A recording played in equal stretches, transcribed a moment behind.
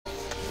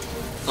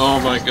Oh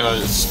my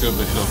god, it's gonna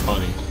be so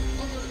funny.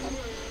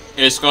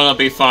 It's gonna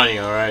be funny,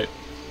 alright?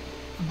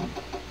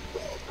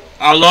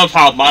 I love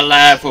how my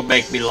laugh will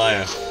make me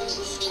laugh.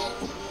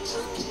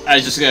 I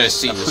just gotta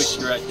see this.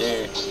 Put you right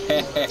there.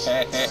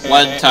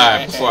 One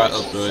time before I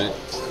upload it.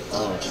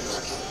 Oh.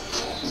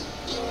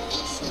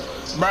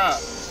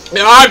 Bruh.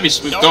 Man,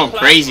 obviously going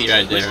crazy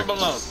right there. Leave him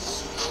alone.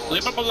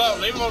 Leave him alone.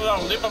 Leave him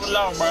alone. Leave him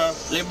alone, bro.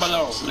 Leave him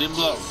alone. Leave him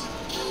alone.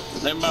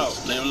 Leave him alone.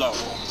 Leave him alone.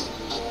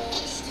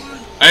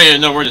 I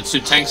didn't know where the 2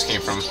 tanks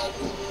came from.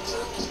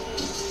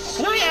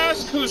 Can I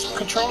ask who's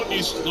controlling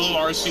these little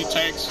RC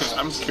tanks? Because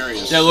I'm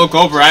curious. Yeah, look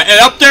over right, and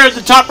up there in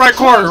the top right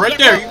corner, right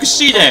there, you can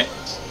see that.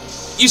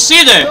 You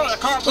see that?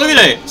 Look at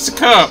that. It's a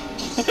cup.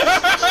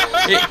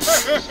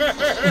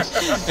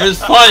 It was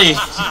funny.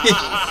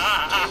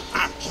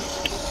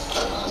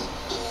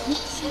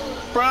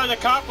 Bro, the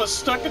cop was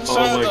stuck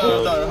inside the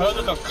hood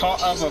of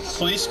a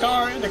police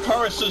car, and the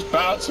car was just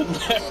bouncing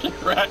left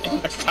and right,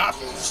 and the cop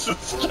was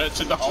just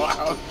stretching all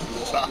out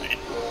inside.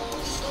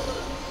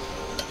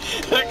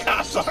 The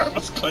cop's arm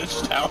was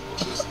clenched out,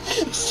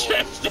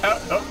 stretched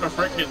out over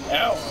freaking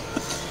hell.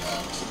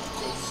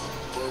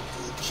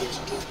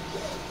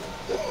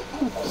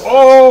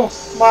 Oh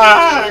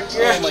my god!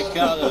 Oh my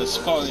god, that was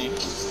funny.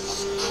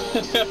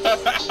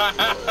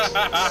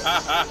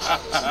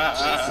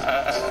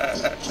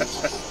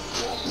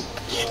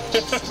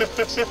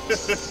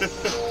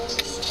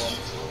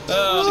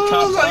 Oh, the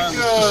cop's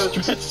arm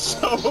stretched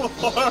so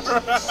far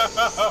out.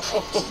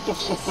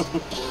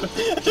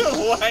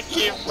 Why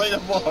can't play the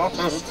ball?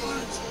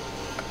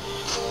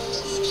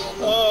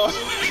 Oh.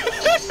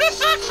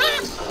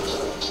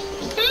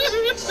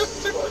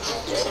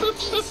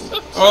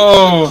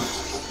 Oh,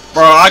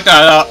 bro,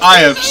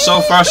 I am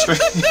so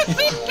frustrated.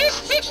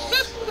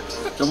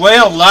 The way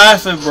I'm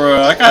laughing,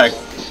 bro, I can't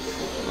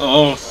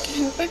help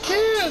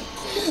it.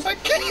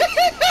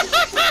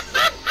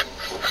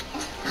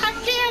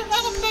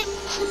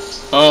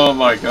 Oh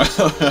my god.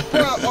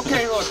 Bro,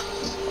 okay, look.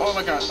 Oh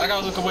my god, I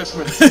gotta look away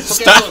from it. Okay,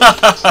 Stop.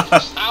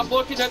 Look. I'm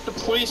looking at the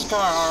police car,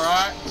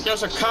 alright?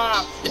 There's a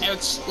cop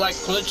that's like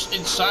glitched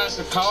inside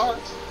the car.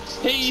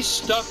 He's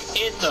stuck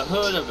in the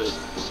hood of it.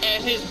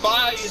 And his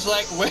body's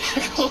like wiggling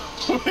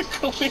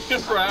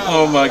around.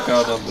 Oh my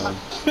god, I'm done.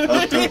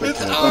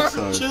 His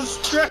arm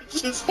just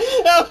stretches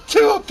out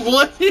to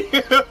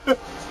oblivion.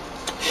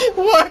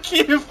 Why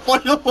can't you play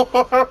the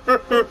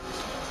horror?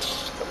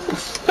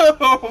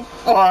 Oh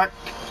fuck.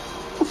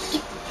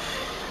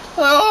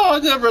 Oh, I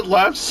never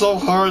laughed so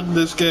hard in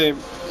this game.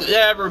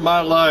 Ever in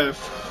my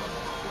life.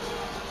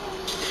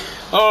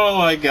 Oh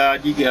my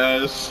god, you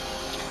guys.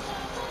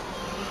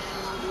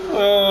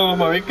 Oh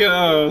my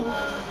god.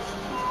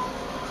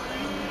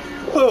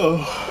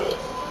 Oh.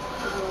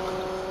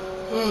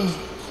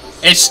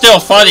 It's still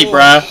funny,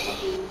 bruh.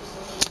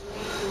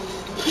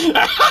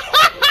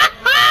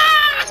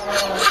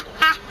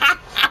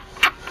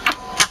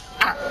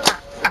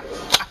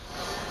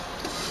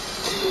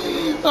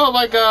 Oh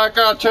my god, I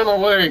gotta turn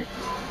away.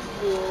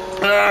 I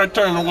gotta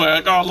turn away,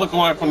 I gotta look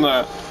away from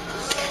that.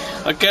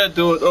 I can't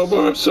do it, oh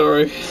boy, I'm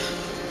sorry.